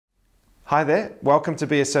Hi there, welcome to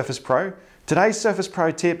Be a Surface Pro. Today's Surface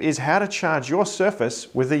Pro tip is how to charge your Surface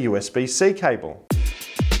with a USB-C cable.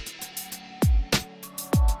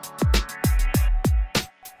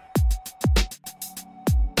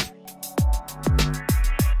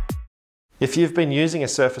 If you've been using a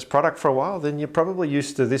Surface product for a while, then you're probably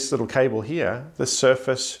used to this little cable here, the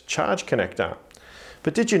Surface charge connector.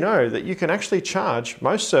 But did you know that you can actually charge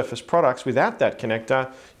most Surface products without that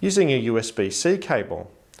connector using a USB-C cable?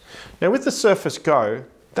 Now with the Surface Go,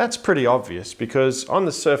 that's pretty obvious because on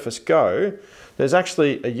the Surface Go, there's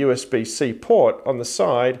actually a USB-C port on the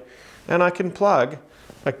side and I can plug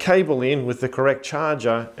a cable in with the correct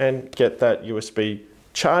charger and get that USB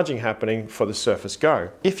charging happening for the Surface Go.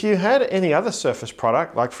 If you had any other Surface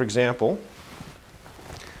product, like for example,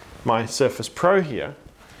 my Surface Pro here,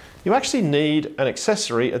 you actually need an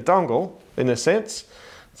accessory, a dongle in a sense,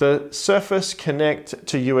 the Surface Connect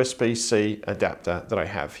to USB-C adapter that I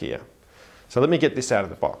have here. So let me get this out of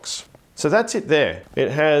the box. So that's it there. It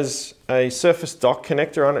has a Surface dock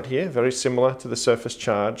connector on it here, very similar to the Surface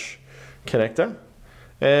Charge connector.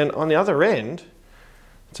 And on the other end,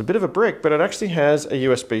 it's a bit of a brick, but it actually has a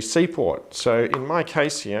USB-C port. So in my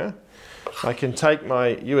case here, I can take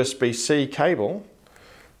my USB-C cable,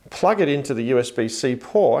 plug it into the USB-C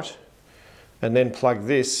port, and then plug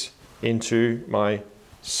this into my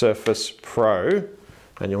Surface Pro,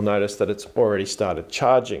 and you'll notice that it's already started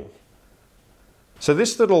charging. So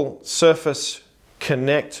this little Surface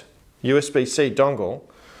Connect USB-C dongle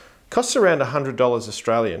costs around $100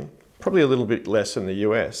 Australian, probably a little bit less in the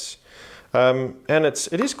US. And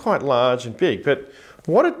it is quite large and big, but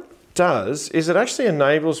what it does is it actually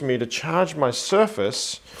enables me to charge my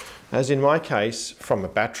Surface, as in my case, from a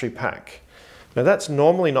battery pack. Now that's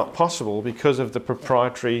normally not possible because of the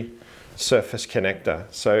proprietary Surface connector.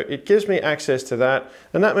 So it gives me access to that,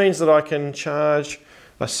 and that means that I can charge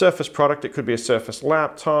a Surface product. It could be a Surface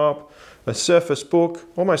laptop, a Surface Book,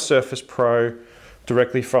 or my Surface Pro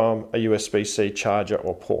directly from a USB-C charger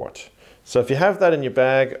or port. So if you have that in your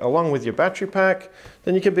bag along with your battery pack,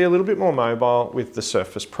 then you can be a little bit more mobile with the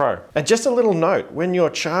Surface Pro. And just a little note, when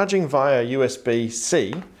you're charging via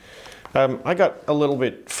USB-C, I got a little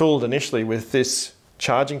bit fooled initially with this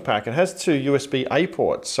charging pack. It has two USB-A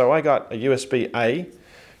ports. So I got a USB-A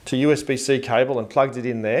to USB-C cable and plugged it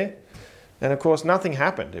in there. And of course, nothing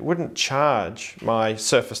happened. It wouldn't charge my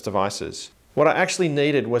Surface devices. What I actually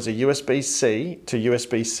needed was a USB-C to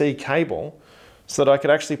USB-C cable so that I could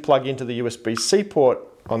actually plug into the USB-C port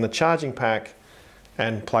on the charging pack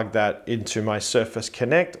and plug that into my Surface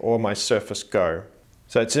Connect or my Surface Go.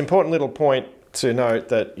 So it's an important little point to note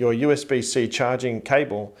that your USB-C charging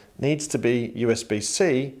cable needs to be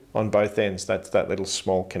USB-C on both ends. That's that little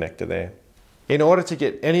small connector there. In order to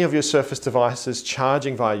get any of your Surface devices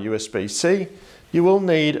charging via USB-C, you will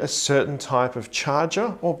need a certain type of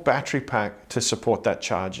charger or battery pack to support that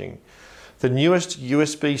charging. The newest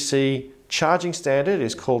USB-C charging standard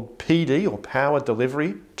is called PD, or Power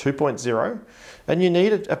Delivery 2.0, and you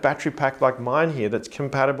need a battery pack like mine here that's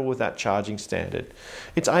compatible with that charging standard.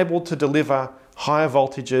 It's able to deliver higher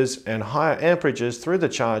voltages and higher amperages through the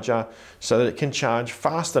charger so that it can charge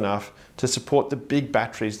fast enough to support the big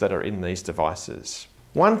batteries that are in these devices.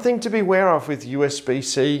 One thing to be aware of with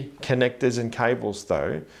USB-C connectors and cables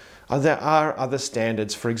though, there are other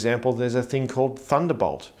standards. For example, there's a thing called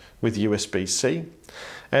Thunderbolt with USB-C,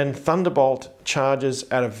 and Thunderbolt charges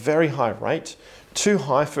at a very high rate, too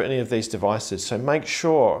high for any of these devices. So make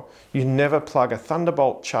sure you never plug a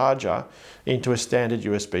Thunderbolt charger into a standard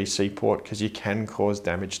USB-C port because you can cause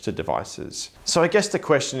damage to devices. So I guess the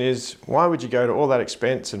question is, why would you go to all that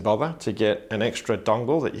expense and bother to get an extra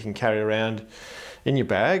dongle that you can carry around in your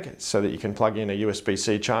bag so that you can plug in a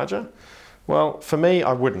USB-C charger? Well, for me,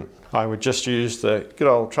 I wouldn't. I would just use the good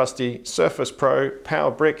old trusty Surface Pro power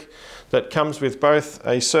brick that comes with both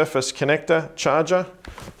a Surface connector charger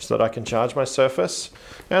so that I can charge my Surface,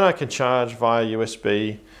 and I can charge via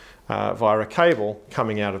USB via a cable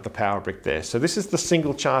coming out of the power brick there. So this is the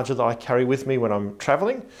single charger that I carry with me when I'm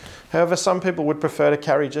traveling. However, some people would prefer to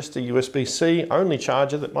carry just a USB-C only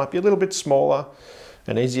charger that might be a little bit smaller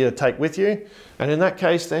and easier to take with you. And in that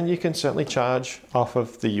case, then you can certainly charge off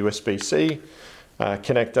of the USB-C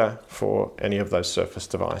connector for any of those Surface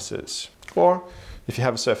devices. Or if you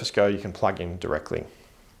have a Surface Go, you can plug in directly.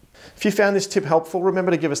 If you found this tip helpful,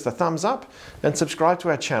 remember to give us the thumbs up and subscribe to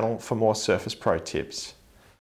our channel for more Surface Pro tips.